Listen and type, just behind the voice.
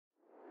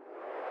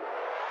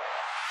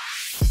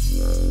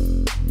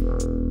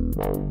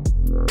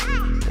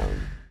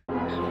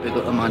Big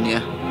up the man,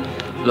 yeah.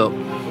 Look.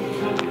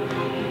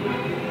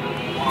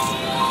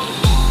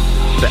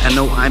 Better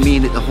know I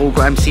mean it, the whole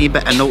grime scene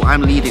better know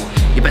I'm leading.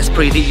 You best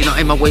pray that you're not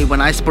in my way.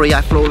 When I spray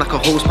I flow like a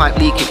hose pipe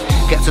leaking.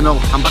 Get to know,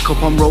 I'm back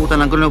up on road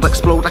and I'm gonna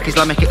explode like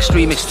Islamic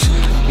extremists.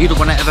 You don't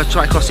wanna ever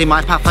try crossing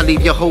my path, I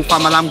leave your whole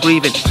family, I'm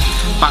grieving.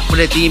 Back with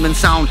a demon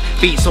sound,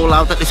 beat so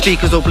loud that the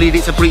speakers will bleed.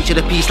 It's a breach of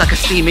the peace like a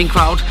steaming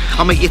crowd.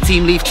 I'll make your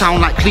team leave town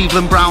like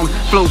Cleveland Brown.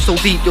 Flow so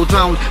deep you'll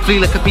drown, flee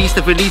like a beast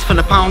of release from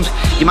the pound.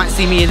 You might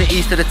see me in the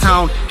east of the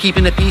town,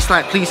 keeping the peace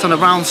like police on the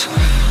rounds.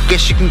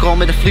 Guess you can call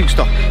me the Fluke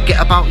Don.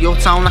 Get about your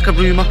town like a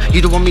rumour.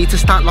 You don't want me to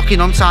start locking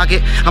on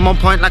target. I'm on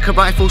point like a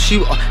rifle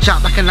shooter,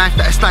 sharp like a knife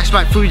that I slice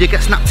right through. You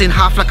get snapped in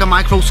half like a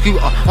micro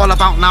scooter. All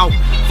about now,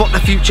 fuck the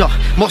future.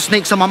 More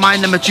snakes on my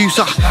mind than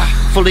Medusa.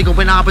 Fully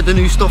going hard with the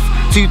new stuff.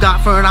 Too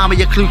dark for an arm of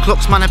your Ku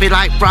Klux, man I be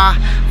like brah.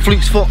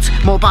 Fluke's fucked,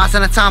 more bars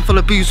than a time full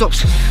of booze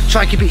ups.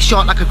 Try keep it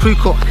short like a crew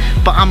cut,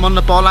 but I'm on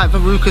the ball like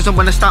Verucas. And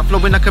when I start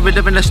flowing like a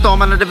river in a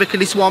storm, and I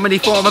lyrically swarm any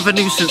form of a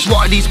nuisance.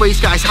 What are these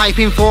waste guys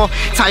hyping for?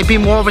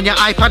 Typing more on your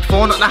iPad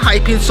 4, not the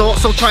hyping sort.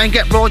 So try and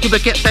get raw, you will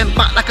get bent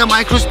back like a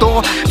micro's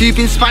door. You've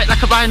been spiked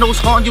like a rhino's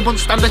horn, you won't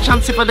stand a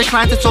chance if I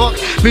decline to talk.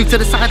 Move to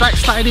the side like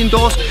sliding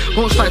doors,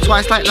 won't strike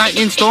twice like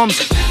lightning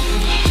storms.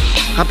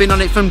 I've been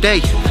on it from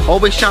day,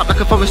 always sharp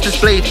like a forester's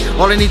blade.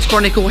 All I need's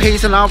chronicle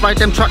haze and I'll ride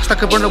them tracks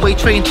like a runaway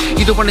train.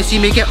 You don't want to see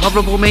me get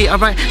horrible, mate. I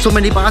write so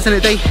many bars in a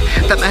day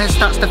that my head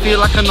starts to feel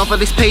like a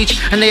novelist page,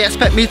 and they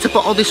expect me to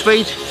put all this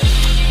rage.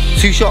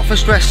 Too short for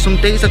stress, some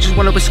days I just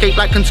want to escape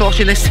like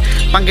contortionists.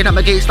 Banging at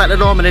my gates like the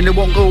lawman and it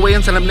won't go away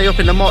until I'm nailed up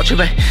in the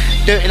mortuary.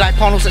 Dirty like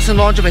porno sets and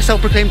lingerie,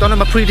 self-proclaimed on and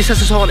my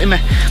predecessors haunting me.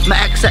 My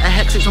ex set a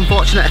hex, it's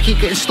unfortunate, I keep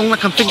getting stung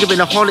like I'm fingering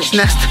a harlot's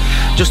nest.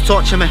 Just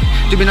torture me,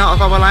 doing out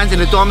of our lines in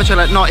the dormitory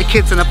like naughty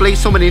kids, and I blaze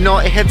so many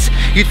naughty heads.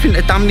 You'd think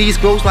the damn knees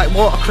grows like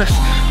watercress.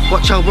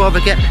 Watch how raw I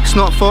get,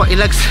 snort 40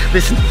 legs.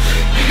 Listen,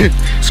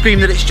 scream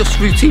that it's just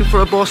routine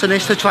for a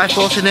abortionist to try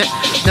forcing it.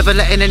 Never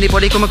letting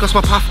anybody come across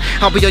my path.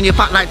 I'll be on your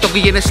back like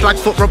doggy in a slag,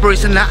 foot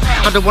robberies and that.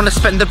 I don't want to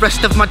spend the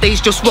rest of my days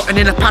just rotting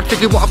in a pad,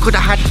 thinking what I could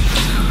have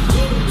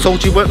had.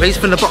 Told you weren't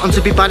raised from the bottom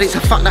to be bad. It's a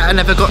fact that I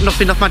never got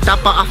nothing off my dad,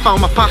 but I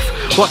found my path.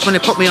 Watch when they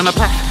put me on a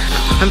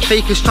path. And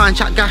fakers try and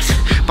chat gas,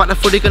 but they're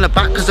fully gonna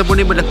back, cause I'm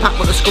running with a pack,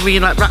 but they're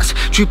scurrying like rats.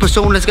 True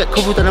personas get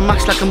covered in a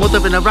mask like a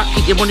mother in a rap.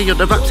 Keep your money on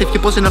the raps, if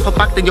you're buzzing off a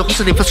bag then you're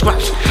hustling for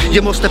scraps.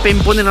 You must have been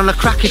bunning on a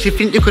crack if you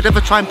think you could ever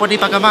try and body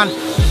bag a man.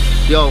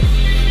 Yo.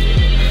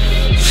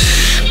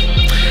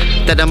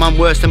 Dead a man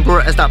worse than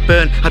Berettas that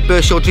burn. I'd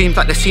burst your dreams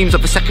like the seams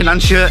of a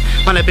second-hand shirt.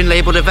 Man, I've been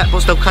labelled a vet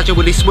but still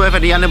casually swerve.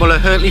 Any animal I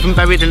hurt, leave him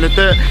buried in the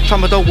dirt.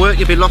 Trauma don't work,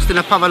 you'll be lost in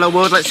a parallel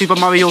world like Super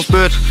Mario's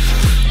bird.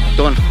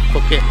 Done,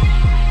 fuck it.